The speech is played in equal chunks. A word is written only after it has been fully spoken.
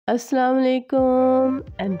अस्सलाम वालेकुम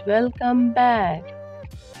and welcome back.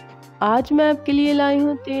 आज मैं आपके लिए लाई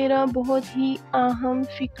हूँ 13 बहुत ही अहम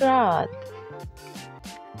फ़िक्रात।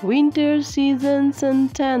 Winter season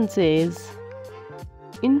sentences.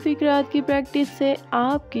 इन फ़िक्रात की प्रैक्टिस से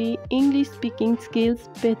आपकी इंग्लिश स्पीकिंग स्किल्स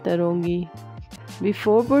बेहतर होंगी।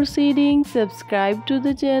 Before proceeding, subscribe to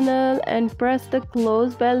the channel and press the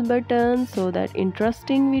close bell button so that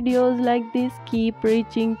interesting videos like this keep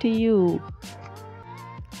reaching to you.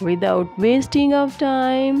 Without wasting of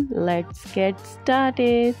time, let's get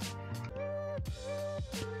started.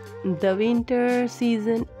 The winter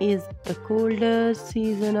season is the coldest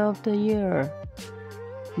season of the year.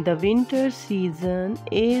 The winter season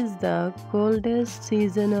is the coldest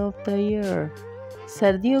season of the year.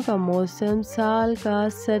 सर्दियों का मौसम साल का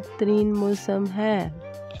सर्दतरीन मौसम है.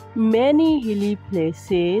 Many hilly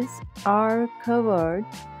places are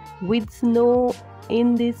covered with snow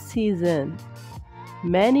in this season.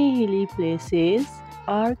 Many hilly places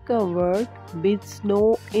are covered with snow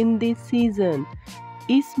in this season.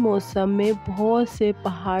 इस मौसम में बहुत से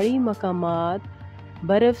पहाड़ी मकामात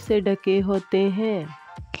बर्फ से ढके होते हैं.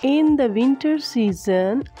 In the winter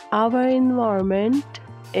season, our environment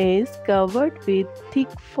is covered with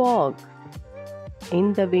thick fog.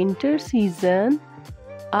 In the winter season,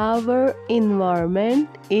 our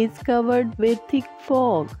environment is covered with thick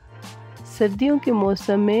fog. सर्दियों के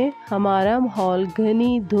मौसम में हमारा माहौल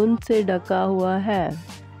घनी धुंध से ढका हुआ है.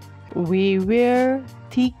 We wear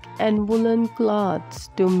thick and woolen clothes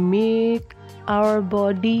to make our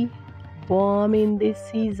body warm in this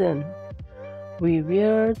season. We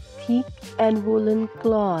wear thick and woolen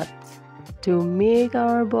clothes to make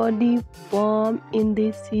our body warm in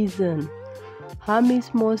this season. हम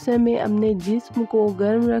इस मौसम में अपने जिस्म को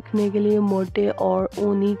गर्म रखने के लिए मोटे और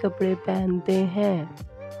ऊनी कपड़े पहनते हैं.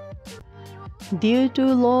 Due to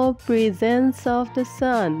low presence of the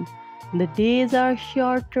sun, the days are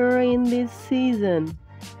shorter in this season.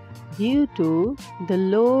 Due to the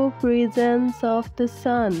low presence of the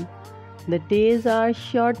sun, the days are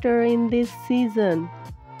shorter in this season.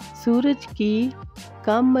 सूरज की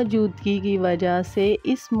कम मौजूदगी की वजह से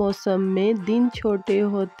इस मौसम में दिन छोटे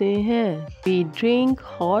होते हैं. We drink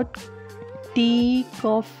hot tea,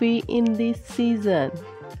 coffee in this season.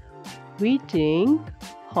 We drink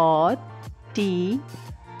hot tea,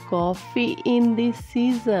 coffee in this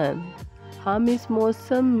season. हम इस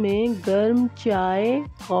मौसम में गर्म चाय,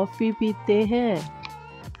 कॉफ़ी पीते हैं.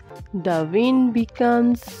 The wind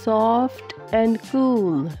becomes soft and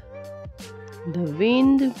cool. The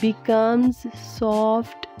wind becomes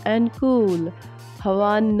soft and cool.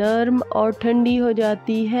 हवा नर्म और ठंडी हो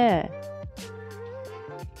जाती है.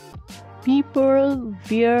 People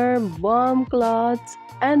wear warm clothes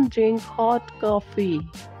and drink hot coffee.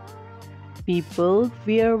 People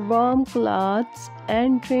wear warm clothes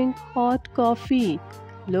and drink hot coffee.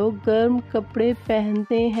 लोग गर्म कपड़े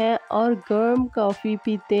पहनते हैं और गर्म कॉफ़ी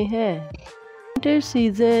पीते हैं. Winter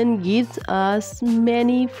season gives us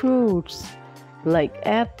many fruits like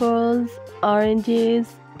apples,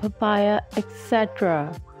 oranges, papaya,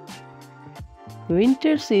 etc.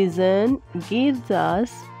 Winter season gives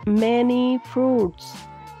us many fruits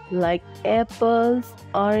like apples,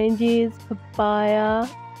 oranges, papaya,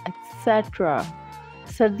 etc.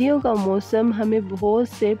 सर्दियों का मौसम हमें बहुत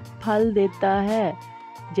से फल देता है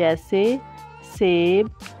जैसे सेब,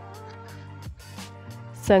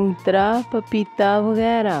 संतरा, पपीता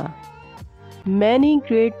वगैरह. Many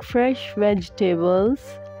great fresh vegetables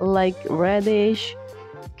like radish,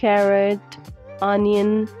 carrot,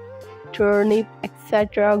 onion, turnip,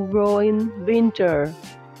 etc. grow in winter.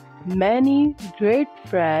 Many great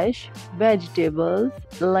fresh vegetables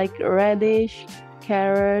like radish,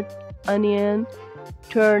 carrot, onion,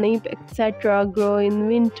 turnip, etc. grow in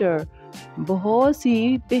winter. बहुत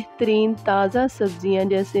सी बेहतरीन ताज़ा सब्जियां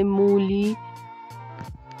जैसे मूली,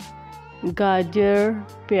 गाजर,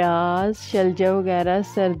 प्याज, शलजम वगैरह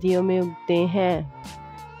सर्दियों में उगते हैं.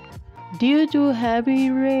 Due to heavy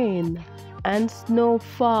rain and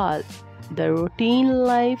snowfall, the routine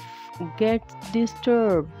life gets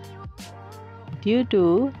disturbed. Due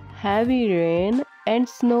to heavy rain and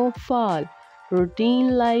snowfall,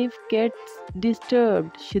 routine life gets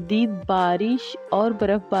disturbed. शदीद बारिश और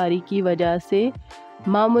बर्फ़बारी की वजह से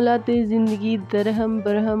मामूलाते ज़िंदगी दरहम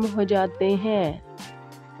बरहम हो जाते हैं.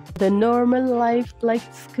 The normal life like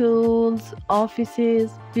schools, offices,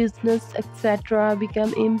 business, etc.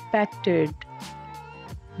 become impacted.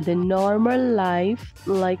 The normal life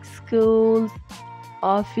like schools,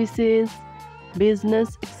 offices,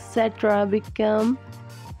 business, etc. become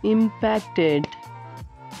impacted.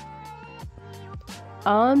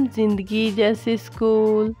 आम जिंदगी जैसे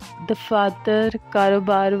स्कूल, दफातर,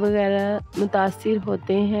 कारोबार वगैरह मुतासिर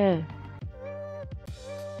होते हैं।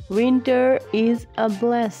 Winter is a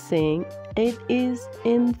blessing. It is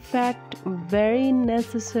in fact very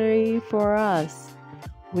necessary for us.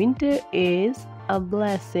 Winter is a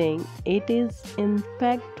blessing. It is in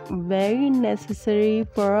fact very necessary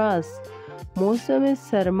for us. मौसम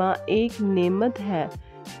सरमा एक नेमत है,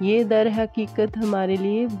 ये दर हकीकत हमारे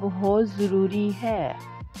लिए बहुत ज़रूरी है।